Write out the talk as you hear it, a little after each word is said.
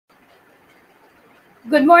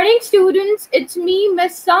Good morning, students. It's me,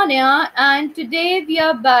 Miss Sania, and today we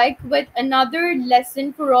are back with another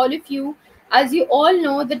lesson for all of you. As you all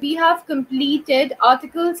know, that we have completed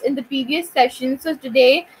articles in the previous session, so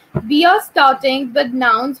today we are starting with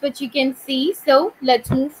nouns, which you can see. So let's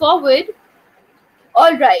move forward.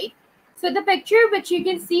 All right. So the picture which you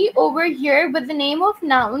can see over here with the name of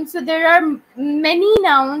nouns. So there are many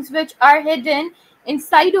nouns which are hidden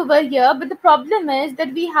inside over here, but the problem is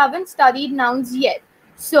that we haven't studied nouns yet.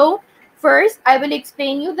 So first I will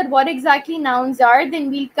explain you that what exactly nouns are,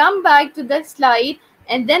 then we'll come back to the slide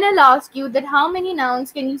and then I'll ask you that how many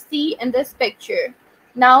nouns can you see in this picture.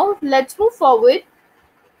 Now let's move forward.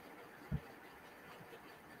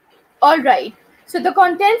 All right. So the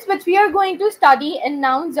contents which we are going to study in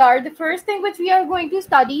nouns are, the first thing which we are going to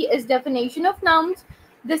study is definition of nouns.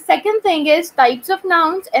 The second thing is types of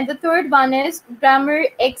nouns, and the third one is grammar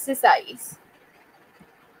exercise.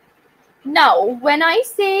 Now, when I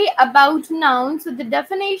say about nouns, so the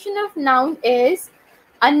definition of noun is,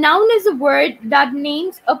 a noun is a word that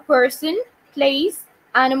names a person, place,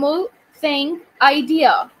 animal, thing,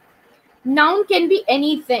 idea. Noun can be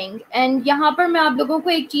anything and यहाँ पर मैं आप लोगों को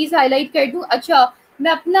एक चीज़ highlight कर दूँ. अच्छा,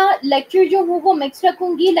 मैं अपना लेक्चर जो हो वो मिक्स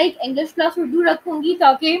रखूँगी, लाइक इंग्लिश प्लस उर्दू रखूँगी,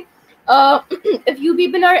 ताकि if you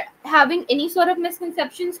people are having any sort of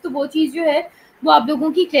misconceptions तो वो चीज़ जो है वो आप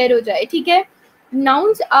लोगों की क्लियर हो जाए. ठीक है.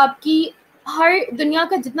 नाउन्स आपकी हर दुनिया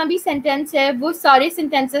का जितना भी सेंटेंस है वो सारे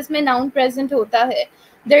सेंटेंसेस में नाउन प्रेजेंट होता है.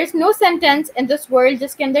 There is no sentence in this world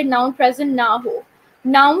जिसके अंदर नाउन प्रेजेंट ना हो.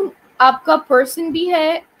 नाउन आपका पर्सन भी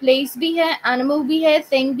है, प्लेस भी है, एनिमल भी है,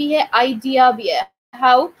 थिंग भी है, आइडिया भी है.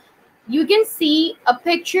 How you can see a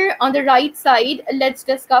picture on the right side. Let's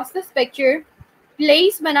discuss this picture.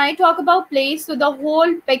 Place, when I talk about place, so the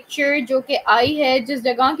whole picture जो कि आई है, जिस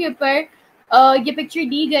जगह के ऊपर ये पिक्चर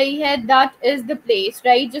दी गई है, that is the place,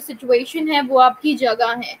 right? जो situation है वो आपकी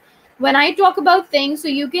जगह है. When I talk about things, so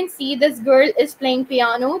you can see this girl is playing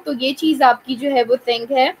piano, तो ये चीज़ आपकी जो है वो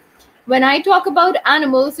thing है. When I talk about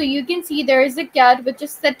animals, so you can see there is a cat which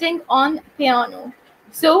is sitting on piano.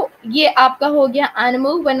 So ये आपका हो गया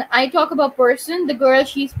animal. When I talk about person, the girl,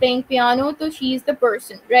 she's playing piano, so she is the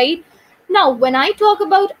person, right? Now, when I talk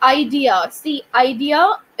about idea, see, idea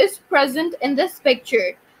is present in this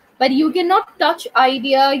picture, but you cannot touch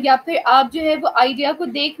idea, या फिर आप जो है वो idea को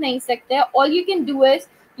देख नहीं सकते. All you can do is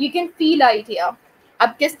you can feel idea.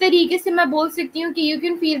 अब किस तरीके से मैं बोल सकती हूँ कि you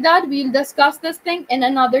can feel that, we'll discuss this thing in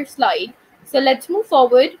another slide. So let's move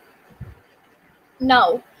forward.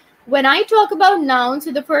 Now, when I talk about nouns,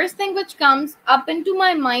 so the first thing which comes up into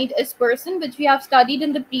my mind is person, which we have studied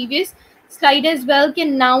in the previous slide as well, कि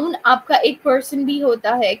noun आपका एक person भी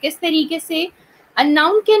होता है. किस तरीके से? A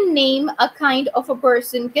noun can name a kind of a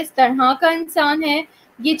person. किस तरह का इंसान है,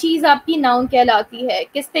 ये चीज़ आपकी noun कहलाती है.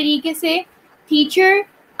 किस तरीके से? Teacher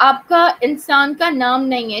आपका इंसान का नाम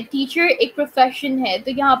नहीं है, टीचर एक प्रोफेशन है.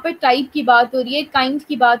 तो यहाँ पर टाइप की बात हो रही है, काइंड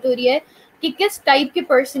की बात हो रही है कि किस टाइप के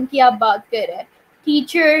पर्सन की आप बात कर रहे हैं.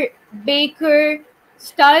 Teacher, baker,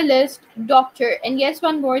 stylist, doctor. And yes,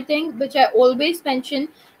 one more thing which I always mention,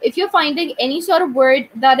 if you're finding any sort of word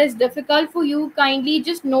that is difficult for you, kindly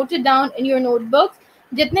just note it down in your notebooks.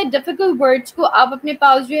 जितने difficult words को आप अपने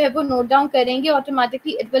पास जो है वो note down करेंगे,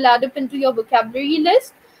 automatically it will add up into your vocabulary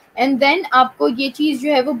list. And then आपको ये चीज़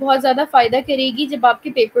जो है वो बहुत ज़्यादा फ़ायदा करेगी जब आपके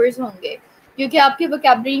पेपर्स होंगे, क्योंकि आपके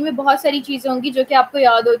वोकैबुलरी में बहुत सारी चीज़ें होंगी जो कि आपको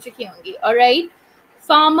याद हो चुकी होंगी. Alright.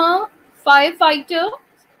 Farmer, fire fighter,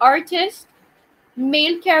 artist,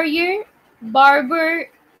 mail career, barber,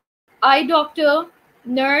 I doctor,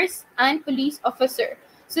 nurse, and police officer.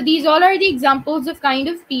 So these all are the examples of kind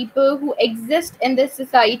of people who exist in this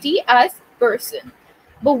society as person.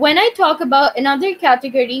 But when I talk about another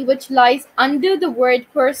category which lies under the word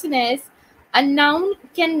person is, a noun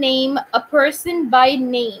can name a person by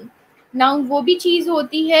name. Noun वो भी चीज़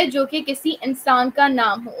होती है जो कि किसी इंसान का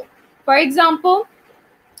नाम हो. For example,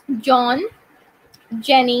 John,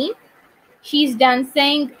 Jenny, she's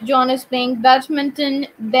dancing, John is playing badminton,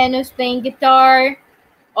 Ben is playing guitar.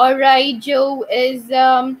 All right, Joe is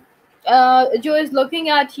looking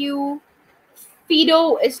at you.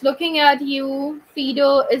 Fido is looking at you.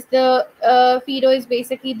 Fido is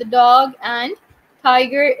basically the dog, and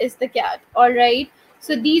Tiger is the cat. All right.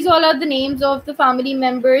 So these all are the names of the family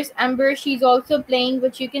members. Amber, she's also playing,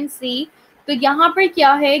 which you can see. तो यहाँ पर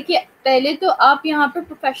क्या है कि पहले तो आप यहाँ पर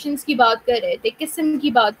प्रोफेशंस की बात कर रहे थे, किस्म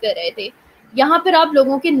की बात कर रहे थे. यहाँ पर आप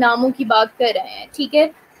लोगों के नामों की बात कर रहे हैं. ठीक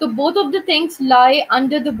है. तो both of the things lie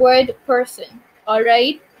under the word person. All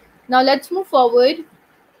right. Now let's move forward.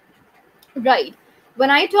 Right. When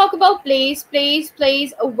I talk about place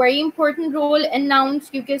plays a very important role in nouns,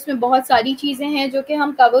 क्योंकि इसमें बहुत सारी चीज़ें हैं जो कि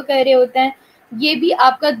हम कवर कर रहे होते हैं. ये भी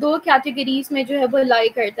आपका दो कैटेगरीज में जो है वो लाई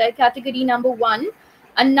करता है. Category number 1,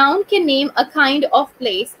 a noun can name a kind of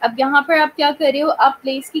place. अब यहाँ पर आप क्या कर रहे हो, आप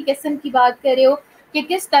प्लेस की किस्म की बात कर रहे हो कि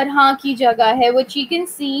किस तरह की जगह है. Which you can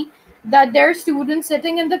see that there are students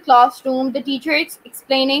sitting in the classroom, the teacher is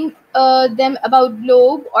explaining them about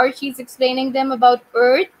globe, or she's explaining them about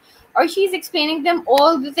earth, or she's explaining them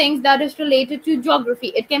all the things that is related to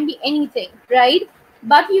geography. It can be anything, right?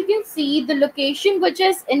 But you can see the location which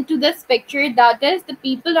is into this picture, that is the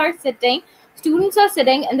people are sitting, students are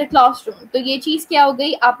sitting in the classroom. तो ये चीज़ क्या हो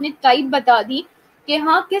गई, आपने type बता दी कि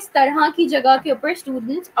हाँ किस तरह की जगह के ऊपर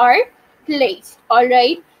students are placed. All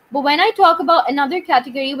right. But when I talk about another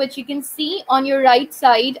category, which you can see on your right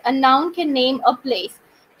side, a noun can name a place.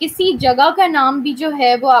 किसी जगह का नाम भी जो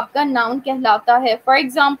है वो आपका noun कहलाता है. For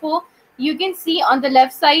example, you can see on the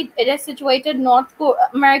left side it is situated North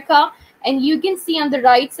America, and you can see on the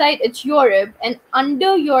right side it's Europe, and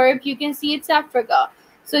under Europe you can see it's Africa.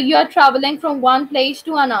 So you are traveling from one place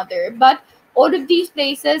to another, but all of these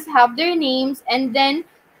places have their names, and then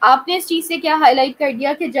आपने इस चीज़ से क्या highlight कर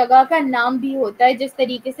दिया कि जगह का नाम भी होता है जिस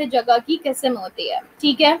तरीके से जगह की किस्म होती है.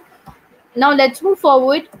 ठीक है. Now let's move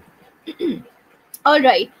forward. All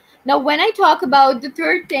right. Now, when I talk about the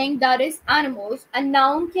third thing, that is animals, a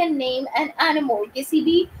noun can name an animal. किसी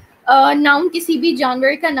भी noun किसी भी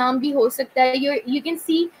जानवर का नाम भी हो सकता है. You can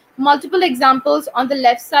see multiple examples on the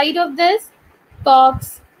left side of this: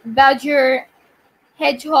 fox, badger,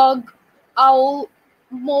 hedgehog, owl,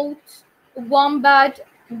 moth, wombat,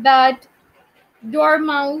 bat,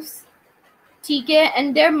 dormouse. ठीक है.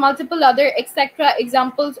 And there are multiple other etc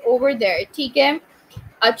examples over there. ठीक है.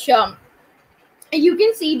 अच्छा, you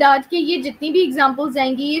can see that कि ये जितनी भी examples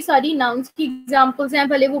आएंगी ये सारी नाउन्स की एग्जाम्पल्स हैं,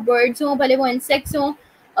 भले वो बर्ड्स हों, भले वो इंसेक्ट्स हों,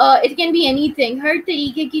 इट कैन बी एनीथिंग. हर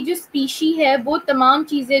तरीके की जो स्पीशी है वो तमाम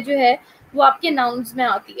चीज़ें जो है वो आपके नाउन्स में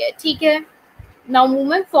आती है. ठीक है. Now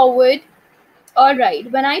moving forward. All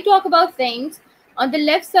right. When I talk about things, on the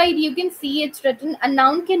left side you can see it's written a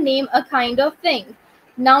noun can name a kind of thing.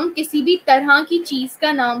 Noun किसी भी तरह की चीज़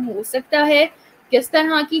का नाम हो सकता है. किस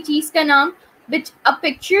तरह की चीज़ का नाम? Which a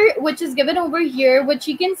picture which is given over here, which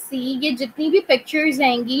you can see, ये जितनी भी pictures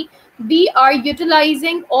आएंगी, we are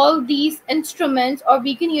utilizing all these instruments, or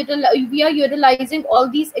we are utilizing all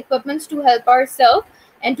these equipments to help ourselves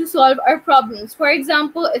and to solve our problems. For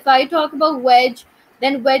example, if I talk about wedge,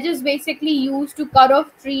 then wedge is basically used to cut off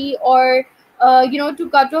tree, or to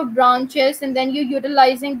cut off branches, and then you're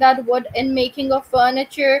utilizing that wood in making of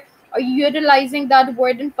furniture, or you're utilizing that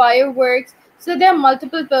wood in fireworks. So there are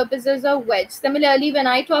multiple purposes of wedge. Similarly, when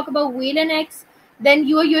I talk about wheel and X, then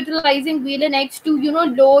you are utilizing wheel and X to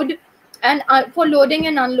load, and for loading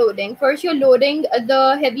and unloading. First you're loading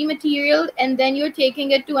the heavy material, and then you're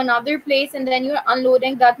taking it to another place, and then you're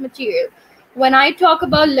unloading that material. When I talk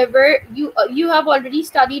about lever, you have already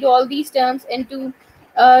studied all these terms into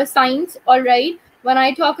science. All right. When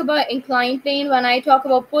I talk about inclined plane, when I talk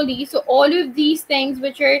about pulley, so all of these things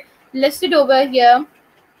which are listed over here,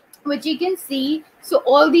 which you can see, so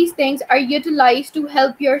all these things are utilized to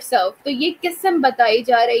help yourself. तो ये किस्म बताई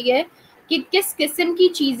जा रही है कि किस किस्म की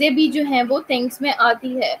चीज़ें भी जो हैं वो things में आती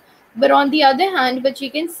है. But on the other hand, which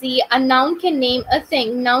you can see, a noun can name a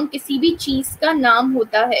thing. Noun किसी भी चीज़ का नाम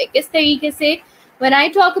होता है. किस तरीके से? When I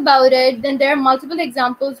talk about it, then there are multiple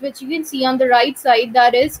examples which you can see on the right side.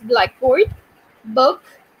 That is blackboard, book,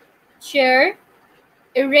 chair,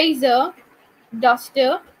 eraser,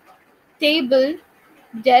 duster, table,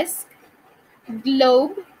 desk,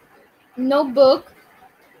 globe, notebook,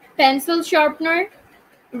 pencil sharpener,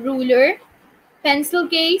 ruler, pencil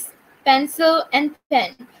case, pencil, and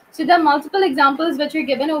pen. So there are multiple examples which are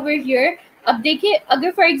given over here. अब देखिए,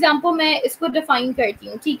 अगर for example मैं इसको define करती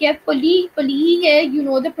हूँ, ठीक है, पुली ही है, you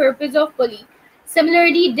know the purpose of pulley.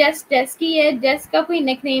 Similarly desk ही है, डेस्क का कोई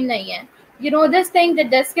निकनेम नहीं है. You know this thing, the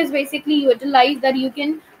desk is basically utilized that you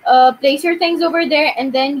can place your things over there,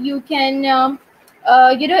 and then you can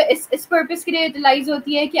इस purpose के लिए utilise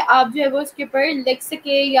होती है कि आप जो है वो उसके ऊपर लिख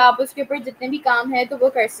सके, या आप उसके ऊपर जितने भी काम है तो वो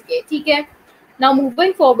कर सके. ठीक है. Now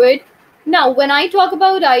moving forward. Now when I talk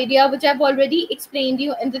about idea, which I have already explained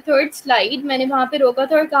you in the third slide, मैंने वहाँ पे रोका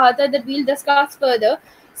था और कहा था that we will discuss further.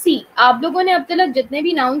 सी, आप लोगों ने अब तक जितने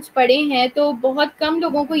भी नाउन्स पढ़े हैं तो बहुत कम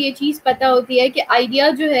लोगों को ये चीज़ पता होती है कि आइडिया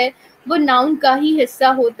जो है वो नाउन का ही हिस्सा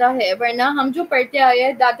होता है, वरना हम जो पढ़ते आए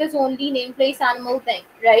हैं that is only name place animal thing,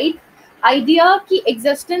 right. Idea की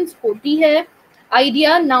एग्जिस्टेंस होती है.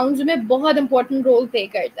 आइडिया नाउन्स में बहुत इंपॉर्टेंट रोल प्ले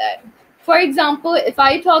करता है. For example, if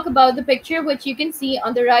I talk about the picture which you can see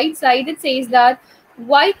on the right side, it says that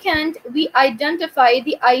why can't we identify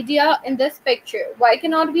the idea in this picture? Why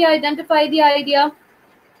cannot we identify the idea?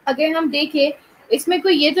 अगर हम देखें इसमें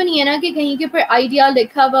कोई ये तो नहीं है ना कि कहीं के ऊपर आइडिया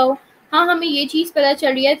लिखा हुआ हो। हाँ, हमें ये चीज़ पता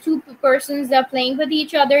चल रही है, two persons they are playing with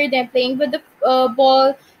each other, they are playing with the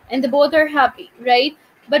ball and they both are happy, right?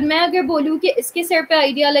 But मैं अगर बोलूँ कि इसके सिर पे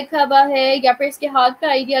आइडिया लिखा हुआ है या फिर इसके हाथ पे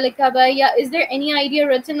आइडिया लिखा हुआ है, या is there any idea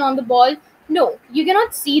written on the ball, no, you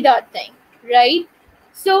cannot see that thing, right?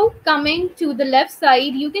 So coming to the left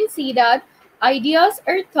side, you can see that ideas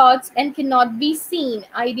are thoughts and cannot be seen.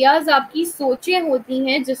 Ideas आपकी सोचें होती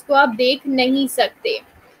हैं जिसको आप देख नहीं सकते.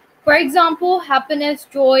 For example, happiness,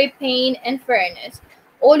 joy, pain, and fairness.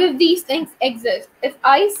 All of these things exist. If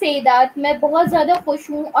I say that मैं बहुत ज़्यादा खुश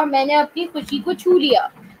हूँ और मैंने अपनी खुशी को छू लिया,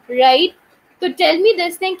 right? So tell me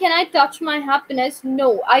this thing, can I touch my happiness?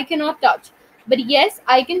 No, I cannot touch. But yes,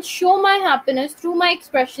 I can show my happiness through my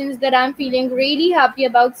expressions that I'm feeling really happy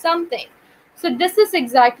about something. So this is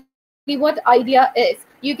exactly what idea is.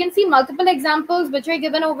 You can see multiple examples which are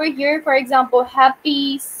given over here. For example,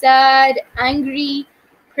 happy, sad, angry,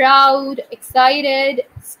 proud, excited,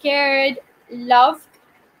 scared, loved,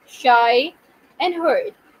 shy, and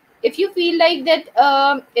heard. If you feel like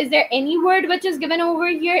that, is there any word which is given over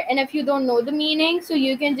here, and if you don't know the meaning, so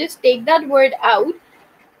you can just take that word out,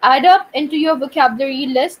 add up into your vocabulary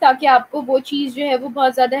list ताकि आपको वो चीज़ जो है वो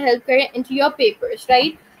बहुत ज़्यादा help करे into your papers,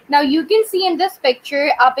 right? Now you can see in this picture,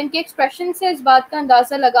 आप इनके expression से इस बात का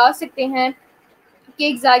अंदाज़ा लगा सकते हैं कि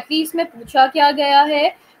एग्जैक्टली इसमें पूछा क्या गया है,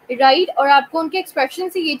 राइट? और आपको उनके एक्सप्रेशन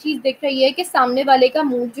से ये चीज़ दिख रही है कि सामने वाले का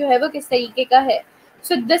मूड जो है वो किस तरीके का है.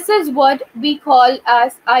 So this is what we call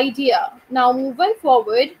as idea. Now moving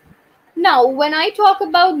forward, now when I talk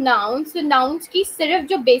about nouns, तो नाउन्स की सिर्फ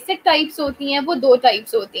जो बेसिक टाइप्स होती हैं वो दो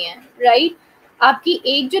टाइप्स होती हैं, राइट? आपकी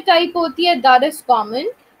एक जो टाइप होती है that is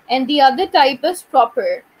common and the other type is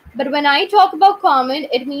proper. But when I talk about common,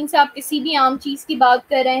 it means आप किसी भी आम चीज़ की बात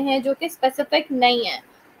कर रहे हैं जो कि स्पेसिफिक नहीं है.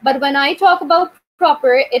 But when I talk about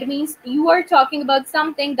proper, it means you are talking about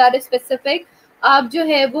something that is specific. आप जो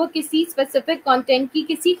है वो किसी स्पेसिफिक कंटेंट की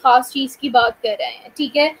किसी खास चीज़ की बात कर रहे हैं,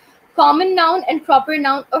 ठीक है? Common noun and proper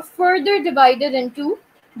noun are further divided into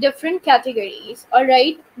different categories, all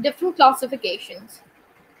right, different classifications.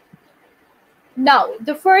 Now,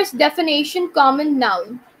 the first definition, common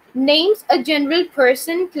noun, names a general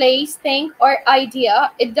person, place, thing, or idea.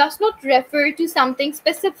 It does not refer to something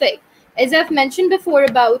specific. As I've mentioned before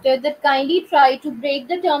about it, that kindly try to break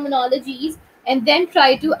the terminologies and then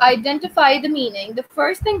try to identify the meaning. The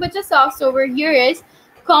first thing which is asked over here is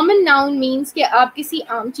common noun means कि आप किसी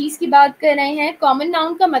आम चीज़ की बात कर रहे हैं. Common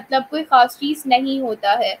noun का मतलब कोई ख़ास चीज़ नहीं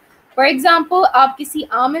होता है. फॉर एग्ज़ाम्पल, आप किसी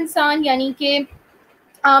आम इंसान, यानी कि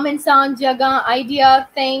आम इंसान, जगह, आइडिया,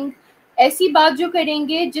 थिंग, ऐसी बात जो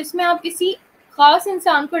करेंगे जिसमें आप किसी ख़ास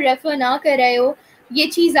इंसान को रेफर ना कर रहे हो, ये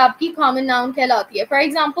चीज़ आपकी कॉमन नाउन कहलाती है. For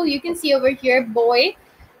example, you can see over here boy.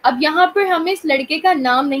 अब यहाँ पर हमें इस लड़के का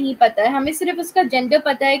नाम नहीं पता है, हमें सिर्फ उसका जेंडर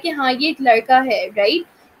पता है कि हाँ ये एक लड़का है, राइट?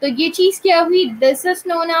 तो ये चीज़ क्या हुई? This is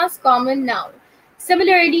known as common noun.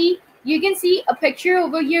 Similarly, you can see a picture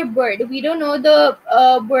over here, bird. We don't know the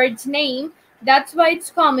bird's name, that's why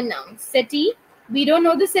it's common noun. City, we don't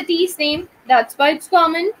know the city's name, that's why it's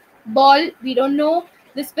common. Ball, we don't know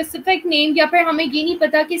the specific name, या फिर हमें ये नहीं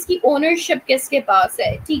पता कि इसकी ownership किसके पास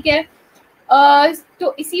है, ठीक है?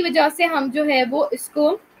 तो इसी वजह से हम जो है वो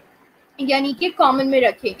इसको यानी कि कॉमन में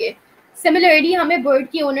रखेंगे. सिमिलरली, हमें बर्ड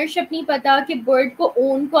की ओनरशिप नहीं पता कि बर्ड को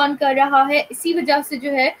ओन कौन कर रहा है, इसी वजह से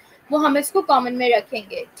जो है वो हम इसको कॉमन में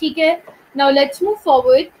रखेंगे, ठीक है? Now let's move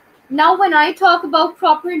forward. Now when I talk about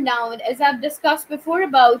proper noun, as I have discussed before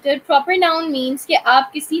about it, proper noun means कि आप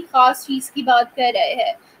किसी खास चीज़ की बात कर रहे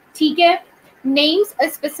हैं, ठीक है? Names a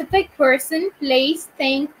specific person, place,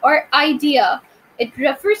 thing और idea. It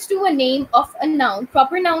refers to a name of a noun.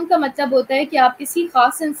 Proper noun का मतलब होता है कि आप किसी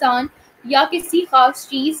खास इंसान या किसी खास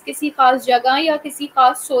चीज़, किसी खास जगह या किसी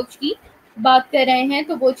खास सोच की बात कर रहे हैं,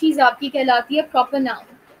 तो वो चीज़ आपकी कहलाती है proper noun.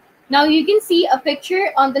 Now you can see a picture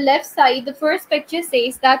on the left side. The first picture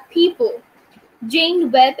says that people. Jane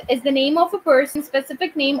Webb is the name of a person,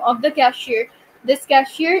 specific name of the cashier. This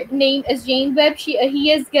cashier name is Jane Webb. He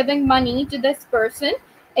is giving money to this person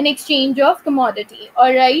in exchange of commodity.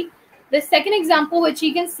 All right. The second example which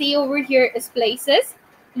you can see over here is places.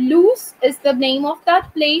 Loose is the name of that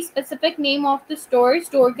place, specific name of the store.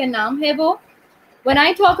 Store का नाम है वो. When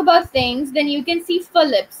I talk about things, then you can see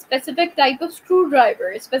Phillips, specific type of screwdriver.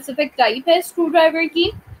 Specific type है screwdriver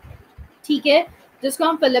की, ठीक है, जिसको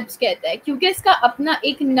हम Phillips कहते हैं, क्योंकि इसका अपना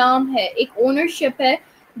एक नाम है, एक ओनरशिप है.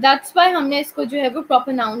 That's why हमने इसको जो है वो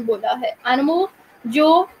proper noun बोला है. Animal,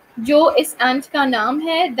 जो इस ant का नाम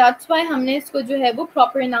है, that's why हमने इसको जो है वो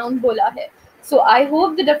proper noun बोला है. So I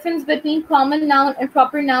hope the difference between common noun and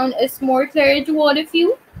proper noun is more clear to all of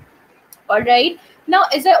you. All right. Now,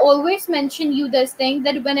 as I always mention you this thing,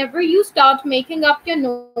 that whenever you start making up your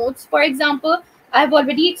notes, for example, I've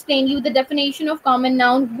already explained you the definition of common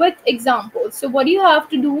noun with examples. So what you have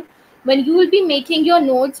to do when you will be making your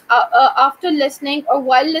notes after listening or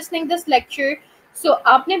while listening this lecture, so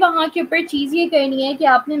आपने वहाँ के ऊपर चीज़ ये करनी है कि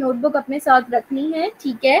आपने notebook अपने साथ रखनी है,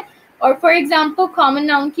 ठीक है। और फॉर एग्जाम्पल कॉमन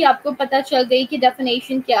नाउन की आपको पता चल गई कि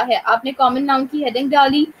डेफिनेशन क्या है, आपने कॉमन नाउन की हेडिंग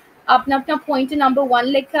डाली, आपने अपना पॉइंटर नंबर 1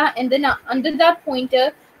 लिखा, and then under that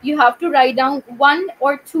pointer you have to write down 1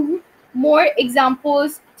 or 2 more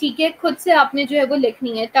examples, ठीक है। खुद से आपने जो है वो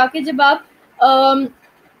लिखनी है, ताकि जब आप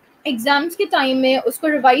एग्जाम्स के टाइम में उसको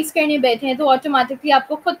रिवाइज करने बैठे हैं तो ऑटोमेटिकली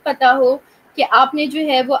आपको खुद पता हो कि आपने जो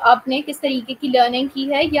है वो आपने किस तरीके की लर्निंग की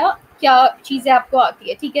है या क्या चीज़ें आपको आती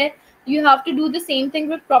है, ठीक है। You have to do the same thing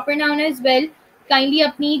with proper known as well. Kindly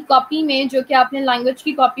अपनी कॉपी में जो कि आपने लैंग्वेज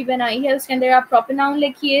की कॉपी बनाई है उसके अंदर आप प्रॉपर नाउन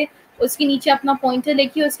लिखिए, उसके नीचे अपना पॉइंटर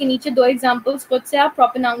लिखिए, उसके नीचे 2 एग्जाम्पल्स खुद से आप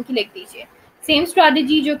प्रॉपर नाउन की लिख दीजिए। सेम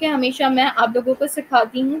स्ट्रैटेजी जो कि हमेशा मैं आप लोगों को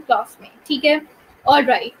सिखाती हूँ क्लास में, ठीक है।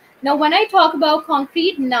 Alright, now when I talk about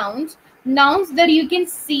concrete nouns, nouns that you can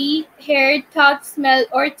see, hear, touch, smell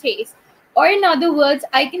or taste, or in other words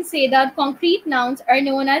I can say that concrete nouns are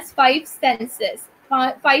known as 5 senses.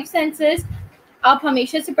 5 senses आप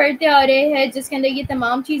हमेशा से पढ़ते आ रहे हैं, जिसके अंदर ये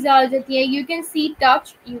तमाम चीज़ें आ जाती हैं। You can see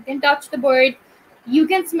touch, you can touch the bird, you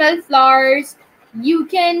can smell flowers, you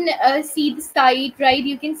can see the sight, right?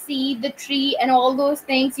 You can see the tree and all those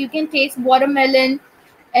things. You can taste watermelon,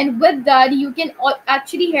 and with that you can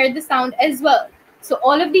actually hear the sound as well. So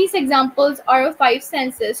all of these examples are of 5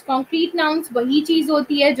 senses. Concrete nouns वही चीज़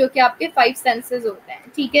होती है जो कि आपके 5 senses होते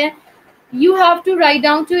हैं, ठीक है। You have to write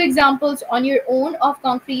down 2 examples on your own of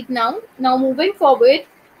concrete noun. Now moving forward,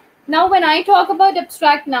 now when I talk about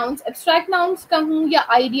abstract nouns कहूँ या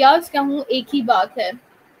ideas कहूँ एक ही बात है।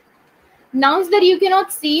 Nouns that you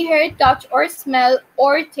cannot see, hear, touch or smell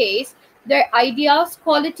or taste, they're ideas,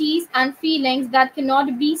 qualities and feelings that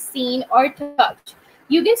cannot be seen or touched.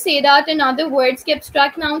 You can say that in other words कि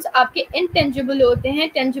abstract nouns आपके intangible होते हैं,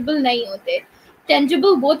 tangible नहीं होते।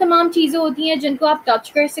 Tangible वो तमाम चीज़ें होती हैं जिनको आप टच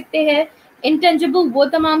कर सकते हैं, intangible वो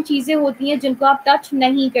तमाम चीज़ें होती हैं जिनको आप टच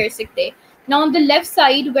नहीं कर सकते। Now on the left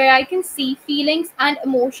side where I can see feelings and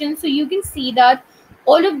emotions, so you can see that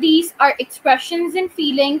all of these are expressions and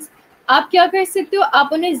feelings. आप क्या कर सकते हो, आप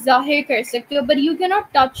उन्हें जाहिर कर सकते हो, but you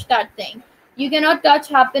cannot touch that thing. You cannot touch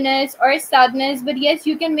happiness or sadness, but yes,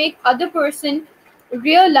 you can make other person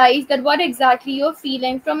realize that what exactly you're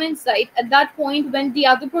feeling from inside at that point when the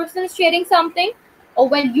other person is sharing something or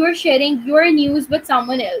when you're sharing your news with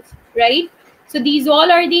someone else, right? So these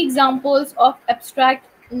all are the examples of abstract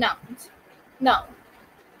nouns. Now,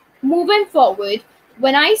 moving forward,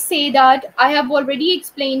 when I say that I have already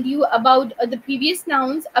explained you about the previous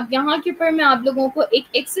nouns, अब यहाँ के ऊपर मैं आप लोगों को एक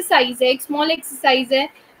exercise है, एक small exercise है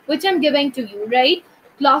which I'm giving to you, right?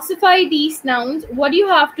 Classify these nouns. What you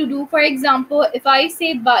have to do, for example, if I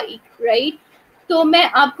say bike, right? तो मैं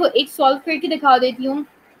आपको एक solve करके दिखा देती हूँ।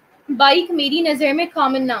 बाइक मेरी नज़र में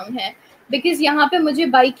कॉमन नाउन है, बिकॉज यहाँ पे मुझे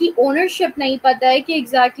बाइक की ओनरशिप नहीं पता है कि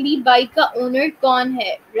एग्जैक्टली बाइक का ओनर कौन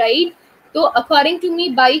है, राइट? तो according to me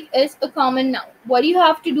bike is a common noun. What you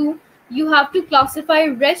have to do, you have to classify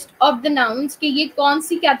rest of the nouns कि ये कौन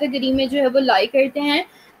सी कैटेगरी में जो है वो लाई करते हैं.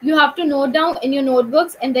 You have to note down in your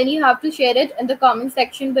notebooks and then you have to share it in the comment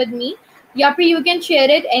section with me. या फिर you can share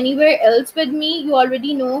it anywhere else with me. You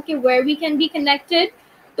already know कि where we can be connected.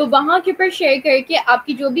 तो वहाँ के ऊपर share करके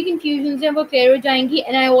आपकी जो भी confusions हैं वो clear हो जाएंगी.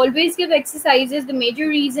 And I always give exercises. The major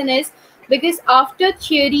reason is because after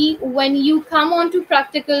theory, when you come on to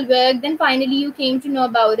practical work, then finally you came to know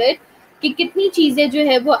about it कि कितनी चीज़ें जो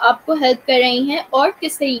है वो आपको help कर रही हैं और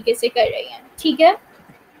किस तरीके से कर रही हैं, ठीक है?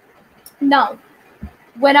 Now,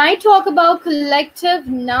 when I talk about collective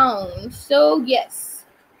nouns, so yes,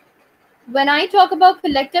 when I talk about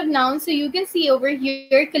collective nouns, so you can see over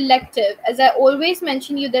here collective. As I always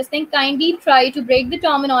mention you this thing, kindly try to break the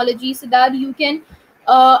terminology so that you can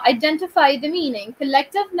identify the meaning.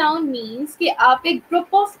 Collective noun means कि आप एक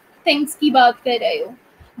group of things की बात कर रहे हो.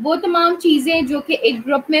 वो तमाम चीज़ें जो कि एक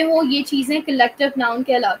ग्रुप में हो, ये चीज़ें collective noun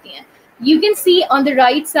कहलाती हैं. You can see on the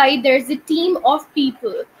right side there's a team of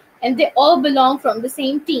people and they all belong from the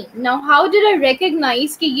same team. Now how did I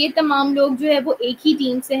recognize कि ये तमाम लोग जो है वो एक ही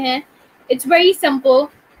टीम से हैं? It's very simple.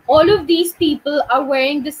 All of these people are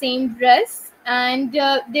wearing the same dress and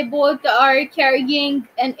they both are carrying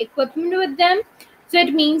an equipment with them. So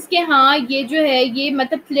it means कि हाँ ये जो है ये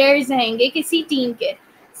मतलब players हैंगे किसी team के.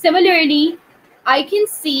 Similarly, I can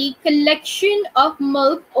see collection of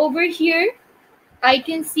milk over here. I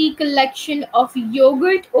can see collection of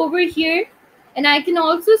yogurt over here. and I can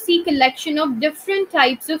also see collection of different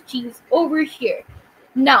types of cheese over here.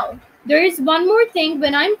 Now, there is one more thing.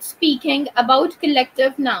 When I'm speaking about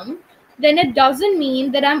collective noun, then it doesn't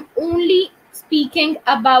mean that I'm only speaking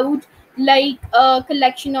about like a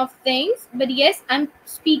collection of things, but yes, I'm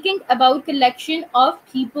speaking about collection of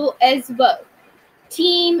people as well.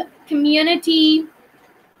 Team, community,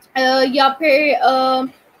 या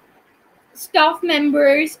फिर staff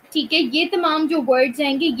members, ठीक है, ये तमाम जो words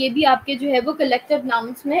आएंगे ये भी आपके जो है वो कलेक्टिव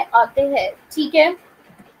नाउन्स में आते हैं, ठीक है.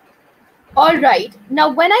 All right. Now,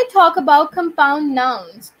 when I talk about compound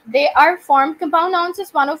nouns, they are formed. Compound nouns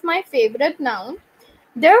is one of my favorite noun.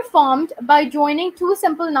 They're formed by joining two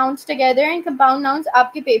simple nouns together, and compound nouns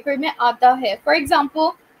आपके paper में आता है. For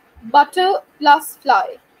example, butter plus fly.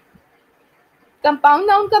 Compound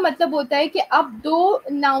noun का मतलब होता है कि आप दो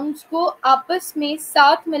नाउन्स को आपस में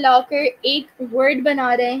साथ मिलाकर एक वर्ड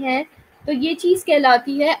बना रहे हैं, तो ये चीज़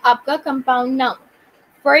कहलाती है आपका compound noun.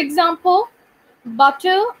 For example,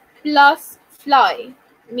 butter plus fly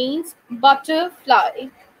means butterfly.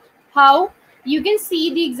 How? You can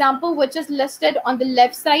see the example which is listed on the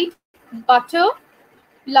left side. Butter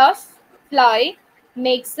plus fly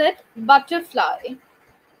makes it butterfly.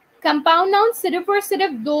 Compound noun सिर्फ और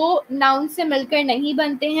सिर्फ दो नाउन से मिलकर नहीं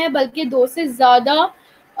बनते हैं, बल्कि दो से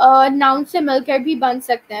ज़्यादा नाउन से मिलकर भी बन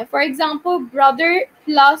सकते हैं. For example, brother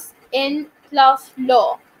plus in plus law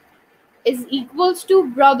is equals to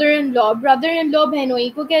brother in law. Brother in law बहनोई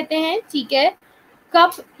को कहते हैं, ठीक है.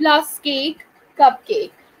 Cup plus cake, cup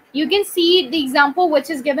cake. You can see the example which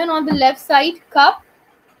is given on the left side. Cup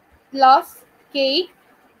plus cake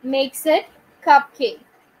makes it cupcake.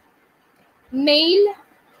 Mail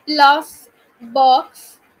plus box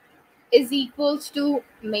is equals to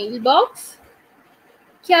mailbox.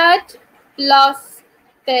 Cat plus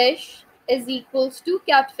fish is equals to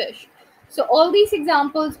catfish. So all these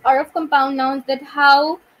examples are of compound nouns, that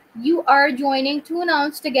how you are joining two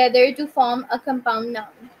nouns together to form a compound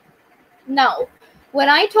noun. Now, when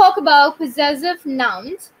I talk about possessive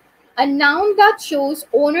nouns, a noun that shows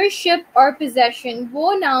ownership or possession,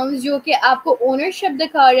 वो nouns जो कि आपको ownership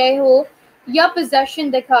दिखा रहे हो या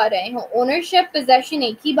possession दिखा रहे हो. ownership, possession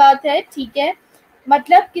एक ही बात है, ठीक है.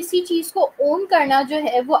 मतलब किसी चीज़ को own करना जो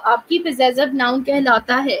है वो आपकी possessive noun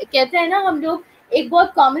कहलाता है. कहते हैं ना हम लोग, एक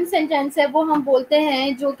बहुत कॉमन सेंटेंस है, वो हम बोलते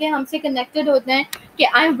हैं जो कि हमसे कनेक्टेड होते हैं कि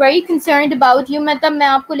I am very concerned about you, मतलब मैं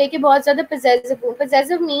आपको लेके बहुत ज़्यादा possessive हूँ.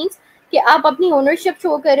 possessive मीन्स कि आप अपनी ओनरशिप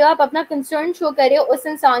शो कर रहे हो, आप अपना कंसर्न शो कर रहे हो उस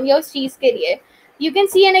इंसान या उस चीज़ के लिए. You can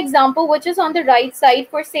C an example which is on the right side,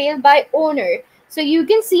 for sale bye owner. So you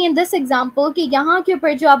can see in this example कि यहाँ के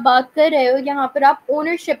ऊपर जो आप बात कर रहे हो, यहाँ पर आप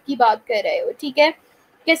ओनरशिप की बात कर रहे हो, ठीक है.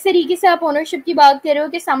 किस तरीके से आप ओनरशिप की बात कर रहे हो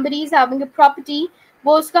कि somebody is having a property,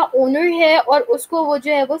 वो उसका ओनर है और उसको वो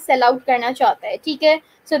जो है वो सेल आउट करना चाहता है, ठीक है.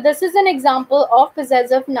 So this is an example of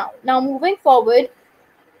possessive noun. Now moving forward,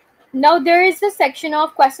 now there is a section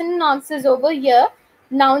of question and answers over here.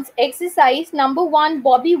 Nouns exercise number 1.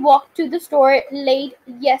 Bobby walked to the store late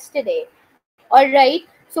yesterday. All right.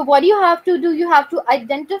 So what you have to do, you have to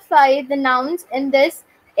identify the nouns in this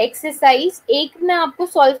exercise. एक मैं आपको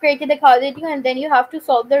solve करके दिखा देती हूँ and then you have to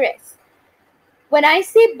solve the rest. When I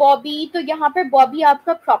say Bobby, तो यहाँ पर Bobby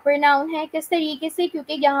आपका proper noun है. किस तरीके से?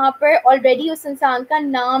 क्योंकि यहाँ पर already उस इंसान का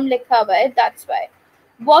नाम लिखा हुआ है. That's why.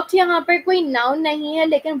 वॉक यहाँ पर कोई नाउन नहीं है,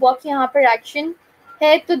 लेकिन वॉक यहाँ पर एक्शन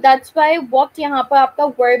है, तो दैट्स व्हाई वॉक यहाँ पर आपका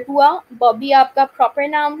वर्ब हुआ, बॉबी आपका प्रॉपर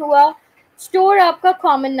नाउन हुआ, स्टोर आपका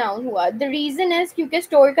कॉमन नाउन हुआ. द रीजन इज क्योंकि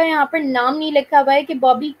स्टोर का यहाँ पर नाम नहीं लिखा हुआ है कि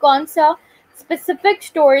बॉबी कौन सा स्पेसिफिक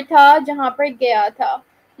स्टोर था जहाँ पर गया था.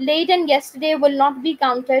 Late and yesterday will not be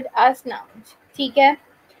counted as nouns, ठीक है.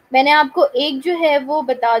 मैंने आपको एक जो है वो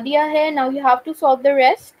बता दिया है. Now you have to solve the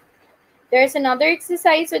rest. There is another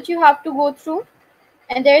exercise which you have to go through.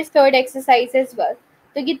 And there is third exercise as well.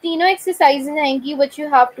 So ये तीनों exercises आएंगी which you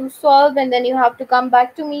have to solve and then you have to come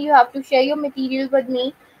back to me. You have to share your material with me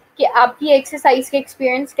कि आपकी exercise के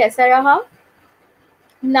experience कैसा रहा.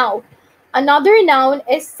 Now, another noun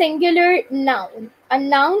is singular noun. A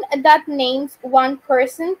noun that names one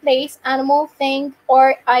person, place, animal, thing or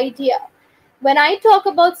idea. When I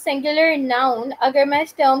talk about singular noun, अगर मैं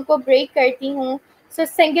इस term को break करती हूँ, so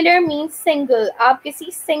singular means single. आप किसी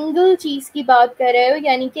single चीज़ की बात कर रहे हो,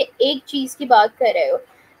 यानी कि एक चीज़ की बात कर रहे हो.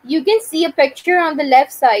 You can see a picture on the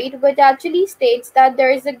left side which actually states that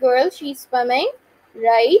there is a girl, she's swimming,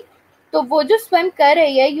 right? तो वो जो swim कर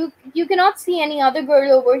रही है, you cannot see any other girl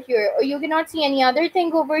over here or you cannot see any other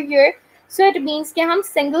thing over here. So it means कि हम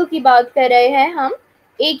single की बात कर रहे हैं, हम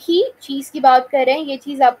एक ही चीज़ की बात कर रहे हैं. ये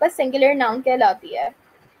चीज़ आपका singular noun कहलाती है.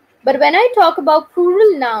 But when I talk about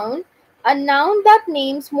plural noun, a noun that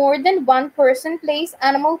names more than one person, place,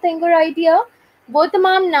 animal, thing or idea, वो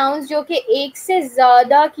तमाम नाउन्स जो कि एक से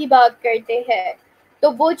ज़्यादा की बात करते हैं,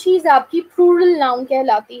 तो वो चीज़ आपकी प्लूरल नाउन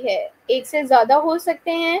कहलाती है। एक से ज़्यादा हो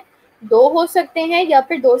सकते हैं, दो हो सकते हैं, या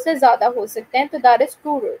फिर दो से ज़्यादा हो सकते हैं, तो that is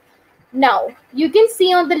plural. Now you can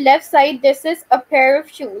see on the left side this is a pair of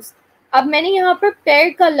shoes. अब मैंने यहाँ पर पेयर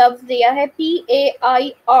का लफ्ज दिया है,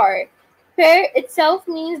 PAIR। Pair itself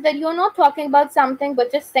means that you're not talking about something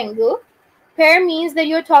which is single. Pair means that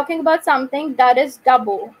you're talking about something that is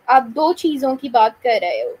double. आप दो चीज़ों की बात कर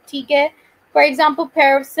रहे हो, ठीक है। For example,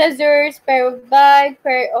 pair of scissors, pair of bag,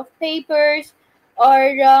 pair of papers,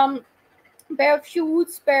 और pair of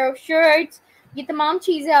shoes, pair of shirts, ये तमाम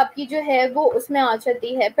चीज़ें आपकी जो है वो उसमें आ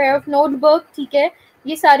जाती है। pair of notebook, ठीक है।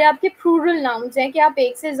 ये सारे आपके प्लूरल नाउन्स हैं कि आप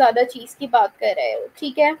एक से ज़्यादा चीज़ की बात कर रहे हो,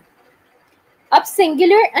 ठीक है। अब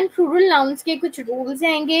सिंगुलर एंड प्लूरल नाउन्स के कुछ रूल्स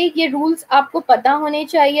आएंगे। ये रूल्स आपको पता होने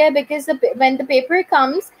चाहिए, because when the paper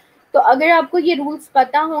comes, तो अगर आपको ये रूल्स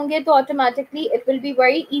पता होंगे तो automatically it will be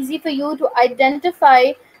very easy for you to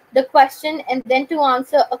identify the question and then to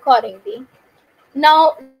answer accordingly. Now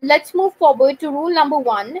let's move forward to rule number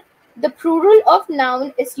 1. The plural of noun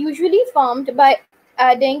is usually formed by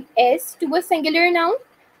adding s to a singular noun.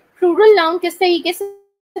 Plural noun किस तरीके से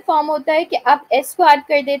form होता है कि आप s को add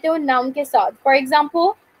कर देते हो नाउन के साथ। फॉर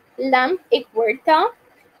एग्जाम्पल, लैम्प एक वर्ड था,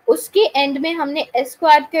 उसके एंड में हमने s को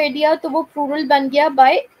ऐड कर दिया तो वो प्लूरल बन गया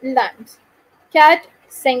bye lamps. Cat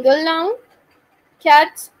single noun,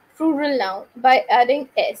 cats plural noun by adding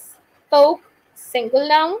s. Folk single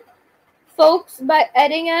noun, folks by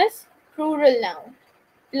adding s, plural noun.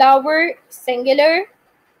 Flower singular,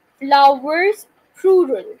 flowers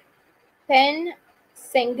plural. Pen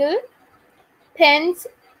single, pens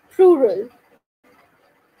plural.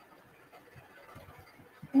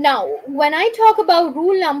 Now when I talk about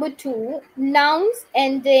rule number 2, nouns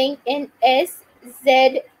ending in s,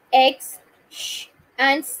 z, x, sh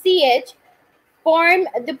and ch form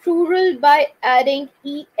the plural by adding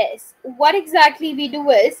es. What exactly we do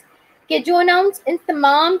is कि जो nouns in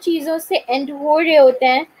तमाम चीज़ों से and हो रहे होते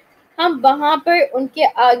हैं, हम वहाँ पर उनके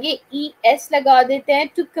आगे es लगा देते हैं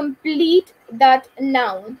to complete that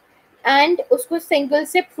noun and उसको सिंगल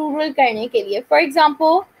से प्लूरल करने के लिए। For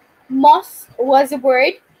example, moss was a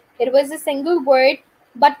word, it was a single word,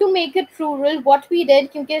 but to make it plural what we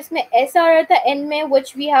did, क्योंकि इसमें ऐसा आ रहा था एंड में,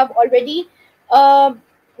 which we have already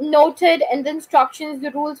noted in the instructions, the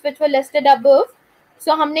rules which were listed above.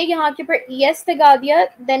 So हमने यहाँ के पर es लगा दिया,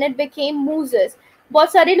 then it became mooses.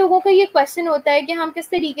 बहुत सारे लोगों का ये क्वेश्चन होता है कि हम किस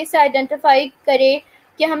तरीके से आइडेंटिफाई करें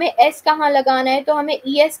कि हमें s कहाँ लगाना है, तो हमें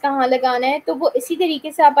es कहाँ लगाना है। तो वो इसी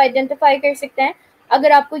तरीके से आप आइडेंटिफाई कर सकते हैं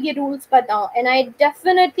अगर आपको ये रूल्स पता हो। And I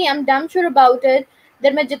definitely I am damn sure about it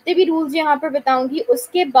that मैं जितने भी रूल्स यहाँ पर बताऊंगी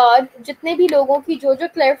उसके बाद जितने भी लोगों की जो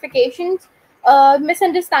क्लैरिफिकेशन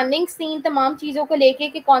मिसअंडरस्टैंडिंग्स थी तमाम चीज़ों को लेके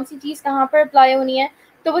कि कौन सी चीज़ कहाँ पर अप्लाई होनी है,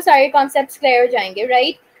 तो वो सारे कॉन्सेप्ट्स क्लियर हो जाएंगे,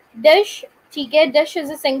 राइट। डिश, ठीक है, dish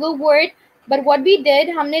is a single word, but what we did,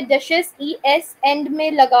 हमने डिशेस es एंड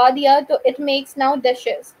में लगा दिया तो it makes now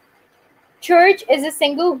dishes. Church is a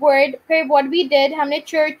single word, फिर व्हाट वी डिड, हमने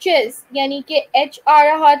चर्चेस यानी कि h आ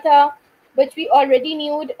रहा था which we already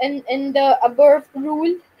knew in the above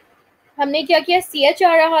rule, हमने क्या किया, ch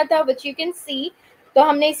आ रहा था which you can see, तो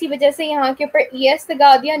हमने इसी वजह से यहाँ के ऊपर es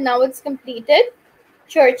लगा दिया। नाउ इट्स कंप्लीटेड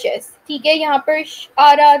चर्चेस, ठीक है। यहाँ पर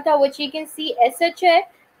आ रहा था which you can see sh है,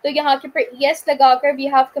 तो यहाँ के ऊपर es लगाकर we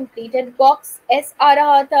have completed box, s आ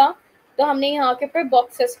रहा था तो हमने यहाँ के ऊपर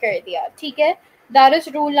बॉक्सेस कर दिया, ठीक है। That is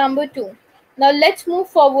rule number 2. Now let's move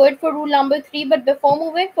forward for rule number 3, but before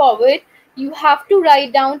moving forward you have to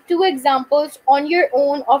write down 2 examples on your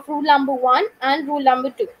own of rule number 1 and rule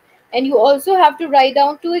number 2. And you also have to write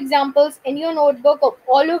down 2 examples in your notebook of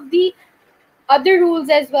all of the other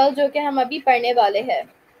rules as well जो कि हम अभी पढ़ने वाले हैं।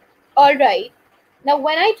 All right. Now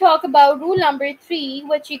when I talk about rule number 3,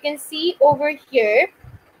 which you can see over here,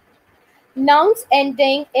 nouns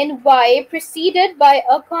ending in y preceded by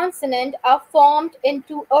a consonant are formed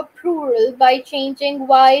into a plural by changing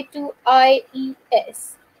y to ies.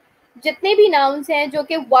 जितने भी nouns हैं जो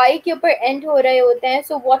कि y के ऊपर and हो रहे होते हैं,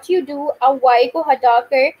 सो व्हाट यू डू, आप y को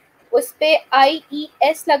हटाकर उस पे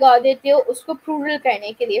ies लगा देते हो उसको प्लूरल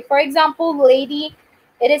करने के लिए। For example, lady,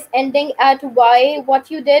 it is ending eight y,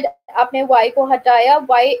 what you did, आपने y को हटाया,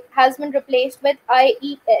 y has been replaced with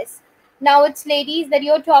ies. Now it's ladies that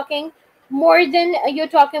you are talking more than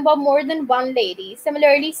you're talking about more than one lady.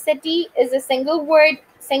 Similarly, city is a single word,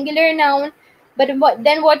 singular noun, but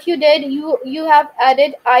then what you did, you have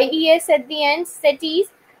added ies at the end, cities,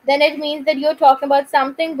 then it means that you're talking about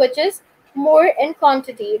something which is more in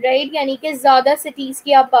quantity, right? यानी कि ज़्यादा cities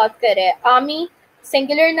की आप बात कर रहे हैं। army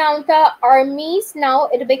singular noun था, armies, now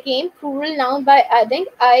it became plural noun by adding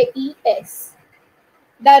ies.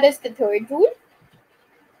 That is the third rule.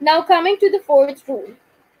 Now coming to the fourth rule.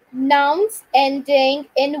 Nouns ending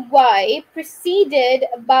in Y preceded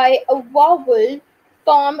by a vowel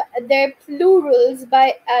form their plurals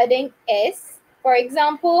by adding S. For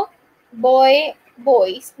example, boy,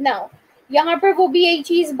 boys. Now, यहाँ पर वो भी एक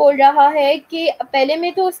चीज़ बोल रहा है कि पहले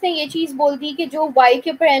में तो उसने ये चीज़ बोल दी कि जो Y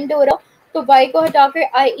के ऊपर एंड हो रहा हो तो Y को हटाकर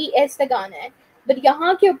IES लगाना है, बट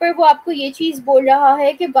यहाँ के ऊपर वो आपको ये चीज़ बोल रहा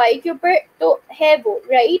है कि Y के ऊपर तो है वो,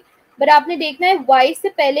 राइट, बट आपने देखना है वाई से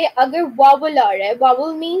पहले अगर वावल आ रहा है,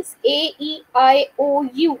 वावल मीन्स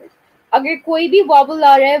AEIOU, अगर कोई भी वावल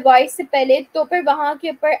आ रहा है वाई से पहले तो फिर वहां के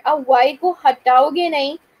ऊपर आप वाई को हटाओगे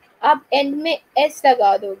नहीं, आप एंड में एस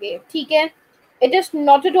लगा दोगे, ठीक है। It is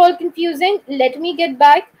not at all confusing, let me get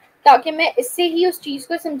back ताकि मैं इससे ही उस चीज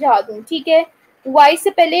को समझा दूं, ठीक है। वाई से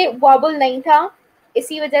पहले वावल नहीं था,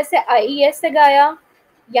 इसी वजह से IES लगाया,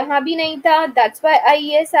 यहाँ भी नहीं था, दैट्स वाई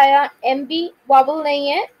IES आया, M भी वावल नहीं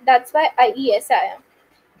है, दैट्स वाई IES आया।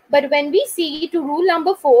 But when we C to rule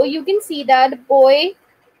number 4 you can see that boy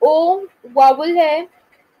O vowel है,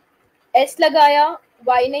 S लगाया,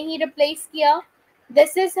 Y नहीं रिप्लेस किया,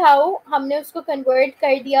 दिस इज हाउ हमने उसको कन्वर्ट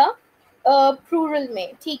कर दिया प्लूरल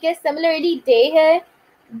में, ठीक है। सिमिलरली डे है,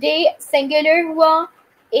 डे सिंगुलर हुआ,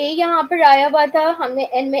 A यहाँ पर आया हुआ था, हमने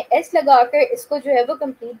N में S लगाकर इसको जो है वो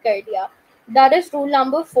कंप्लीट कर दिया। That is rule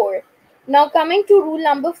number 4. Now coming to rule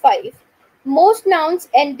number 5. Most nouns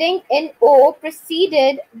ending in O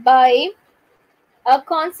preceded by a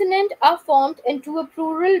consonant are formed into a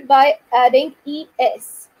plural by adding ES.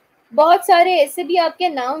 बहुत सारे ऐसे भी आपके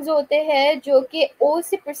nouns होते हैं जो कि O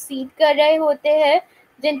से proceed कर रहे होते हैं,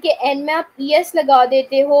 जिनके end में आप ES लगा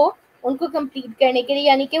देते हो उनको complete करने के लिए,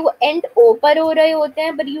 यानी कि वो end O पर हो रहे होते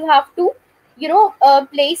हैं, but you have to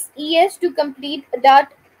place ES to complete that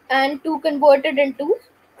and to convert it into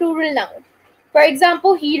plural noun. For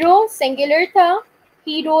example, hero singular था,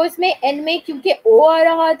 heroes में N में क्योंकि O आ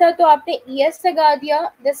रहा था तो आपने ES लगा दिया,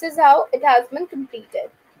 this is how it has been completed.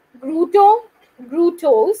 Gruto,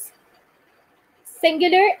 grutos,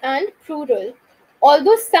 singular and plural.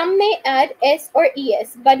 Although some may add S or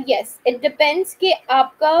ES, but yes, it depends कि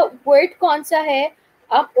आपका word कौन सा है,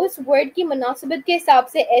 आप उस word की मुनासिबत के हिसाब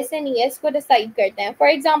से S and ES को decide करते हैं. For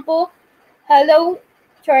example, hello,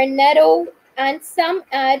 tornado, and some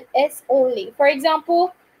add S only. For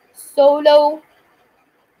example, solo,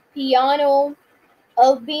 piano,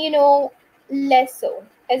 albino, lesso.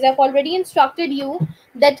 As I've already instructed you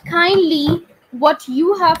that kindly what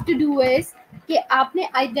you have to do is कि आपने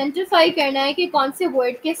identify करना है कि कौन से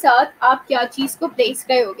वर्ड के साथ आप क्या चीज़ को प्लेस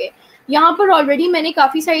करोगे। यहाँ पर ऑलरेडी मैंने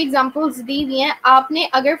काफ़ी सारी एग्जांपल्स दी हुई हैं। आपने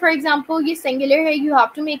अगर फॉर एग्जांपल ये सिंगुलर है, you have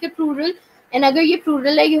to make it plural, and अगर ये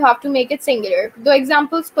प्लूरल है, you have to make it singular. दो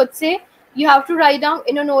एग्जांपल्स खुद से you have to write down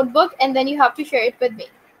in a notebook and then you have to share it with me.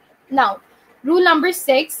 Now, rule number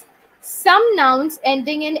 6, some nouns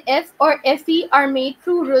ending in F or FE are made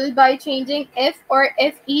plural by changing F or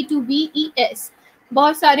FE to VES.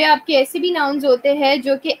 बहुत सारे आपके ऐसे भी nouns होते हैं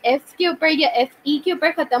जो कि F के ऊपर या FE के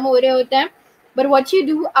ऊपर ख़त्म हो रहे होते हैं, but what you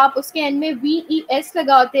do, आप उसके end में VES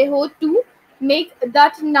लगाते हो to make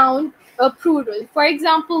that noun a plural. For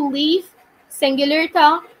example, leaf singular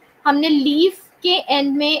था, हमने leaf के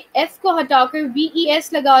एंड में F को हटाकर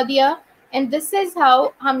VES लगा दिया, एंड दिस इज हाउ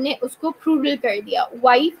हमने उसको प्लूरल कर दिया.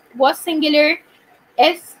 वाइफ वॉज सिंगुलर,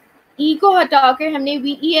 FE को हटाकर हमने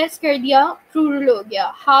VES कर दिया, प्लूरल हो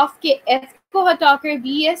गया. हाफ के F को हटाकर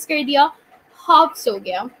VES कर दिया, हाफ्स हो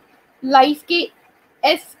गया. लाइफ के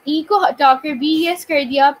FE को हटाकर VES कर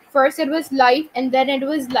दिया, first it was life and then it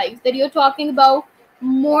was life, that you are talking about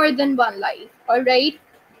more than one life. Alright.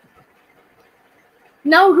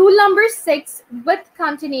 Now rule number 6, with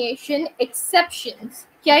continuation exceptions.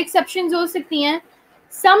 क्या exceptions हो सकती हैं?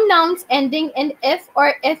 Some nouns ending in F or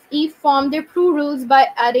FE form their plurals by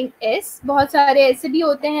adding S. बहुत सारे ऐसे भी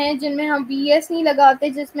होते हैं जिनमें हम VS नहीं लगाते,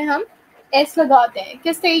 जिसमें हम S लगाते हैं.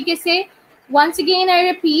 किस तरीके से? Once again I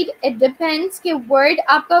repeat, it depends कि word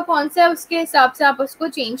आपका कौन सा है, उसके हिसाब से आप उसको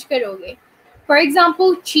change करोगे. For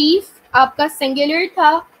example, chief आपका singular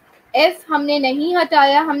था, F हमने नहीं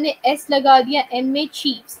हटाया, हमने S लगा दिया N में,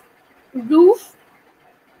 chiefs. Roof,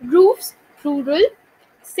 roofs plural.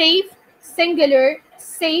 Safe singular,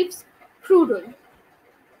 safes plural.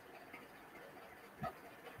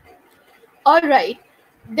 Alright,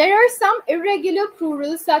 there are some irregular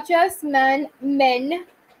plurals such as man, men,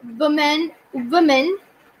 women, women,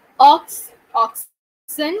 ox,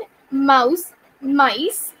 oxen, mouse,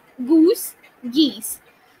 mice, goose, geese.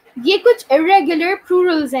 ये कुछ इरेगुलर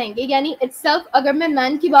प्लूरल्स हैं, यानी इटसेल्फ अगर मैं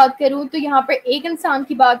man की बात करूं तो यहाँ पर एक इंसान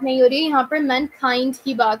की बात नहीं हो रही है, यहाँ पर मैन काइंड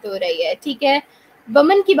की बात हो रही है, ठीक है.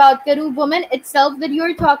 वुमन की बात करूँ, woman itself that you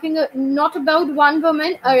are talking not about one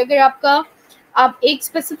woman, और अगर आप एक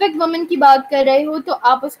स्पेसिफिक वुमन की बात कर रहे हो तो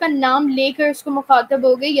आप उसका नाम लेकर उसको मुखातब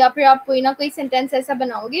होगे, या फिर आप कोई ना कोई सेंटेंस ऐसा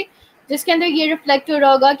बनाओगे जिसके अंदर ये रिफ्लेक्ट हो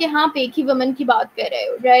रहा होगा कि हाँ आप एक ही वुमन की बात कर रहे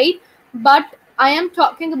हो, right? But I am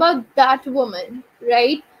talking about that woman,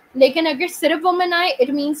 right? लेकिन अगर सिर्फ वुमन आए, इट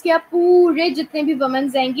मीन्स कि आप पूरे जितने भी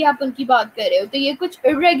वुमेन्स आएंगी आप उनकी बात कर रहे हो। तो ये कुछ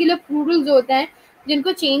इरेगुलर प्लूरल्स होते हैं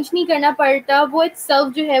जिनको चेंज नहीं करना पड़ता, वो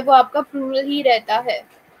इटसेल्फ जो है वो आपका प्लूरल ही रहता है।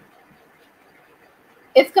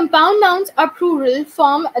 If compound nouns are plural,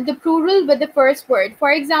 form the plural with the first word.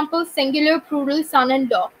 For example, singular plural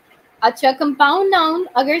son-in-law. अच्छा, कंपाउंड नाउन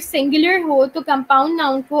अगर सिंगुलर हो तो कंपाउंड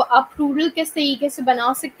नाउन को आप प्लूरल किस तरीके से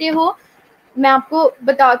बना सकते हो, मैं आपको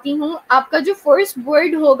बताती हूँ। आपका जो फर्स्ट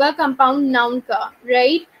वर्ड होगा कंपाउंड नाउन का,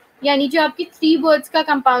 राइट, यानी जो आपकी 3 वर्ड्स का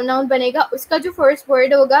कंपाउंड नाउन बनेगा उसका जो फर्स्ट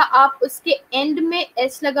वर्ड होगा आप उसके एंड में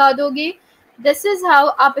एस लगा दोगे। दिस इज हाउ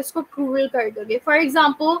आप इसको प्लूरल कर दोगे। For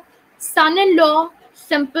example, sun in law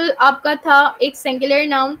simple आपका था एक singular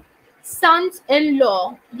noun, sons in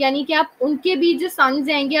law यानी कि आप उनके भी जो सन्स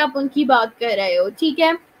आएंगे आप उनकी बात कर रहे हो, ठीक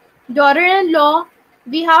है। Daughter in law,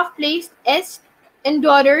 we have placed S in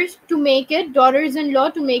daughters to make it daughters-in-law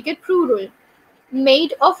to make it plural.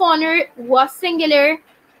 Maid of honor was singular.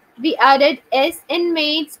 We added s in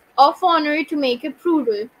maids of honor to make it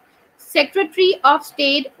plural. Secretary of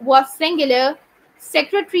state was singular.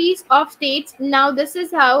 Secretaries of states. Now this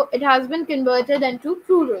is how it has been converted into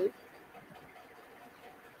plural.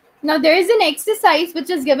 Now there is an exercise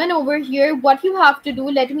which is given over here. What you have to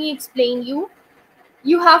do, let me explain you.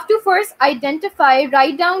 You have to first identify,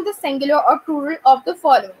 write down the singular or plural of the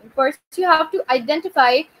following. First you have to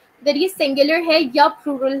identify that ये singular है या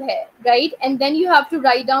plural है, right? And then you have to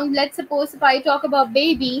write down, let's suppose if I talk about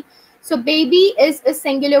baby, so baby is a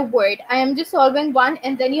singular word. I am just solving one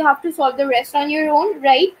and then you have to solve the rest on your own,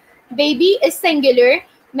 right? Baby is singular.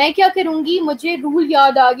 मैं क्या करूँगी, मुझे rule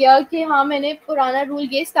याद आ गया कि हाँ मैंने पुराना रूल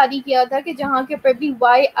ये स्टडी किया था कि जहाँ के ऊपर भी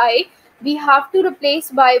y आए we have to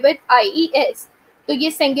replace y with ies. तो ये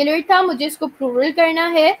सिंगुलर था, मुझे इसको प्लूरल करना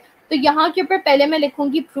है, तो यहाँ के ऊपर पहले मैं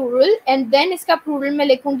लिखूंगी प्लूरल एंड देन इसका प्लूरल मैं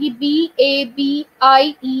लिखूंगी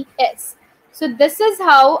BABIES. So this is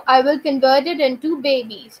how I will convert it into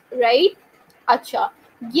babies, right? अच्छा,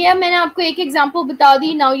 ये मैंने आपको एक एग्जांपल बता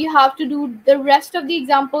दी. Now you have to do the rest of the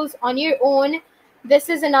examples on your own. This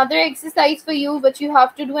is another exercise for you which you have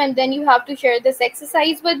to do and then you have to share this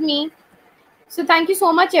exercise with me. So thank you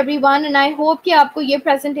so much everyone and I hope कि आपको ये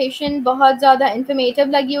presentation बहुत ज़्यादा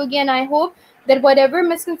informative लगी होगी and I hope that whatever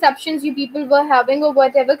misconceptions you people were having or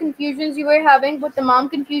whatever confusions you were having, वो तमाम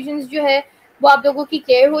confusions जो है वो आप लोगों की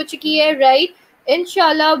clear हो चुकी है, right?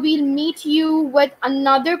 Inshallah we'll meet you with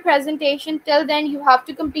another presentation. Till then you have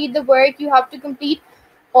to complete the work, you have to complete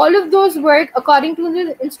all of those work according to the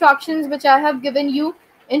instructions which I have given you.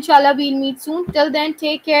 Inshallah we'll meet soon. Till then,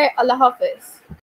 take care. Allah Hafiz.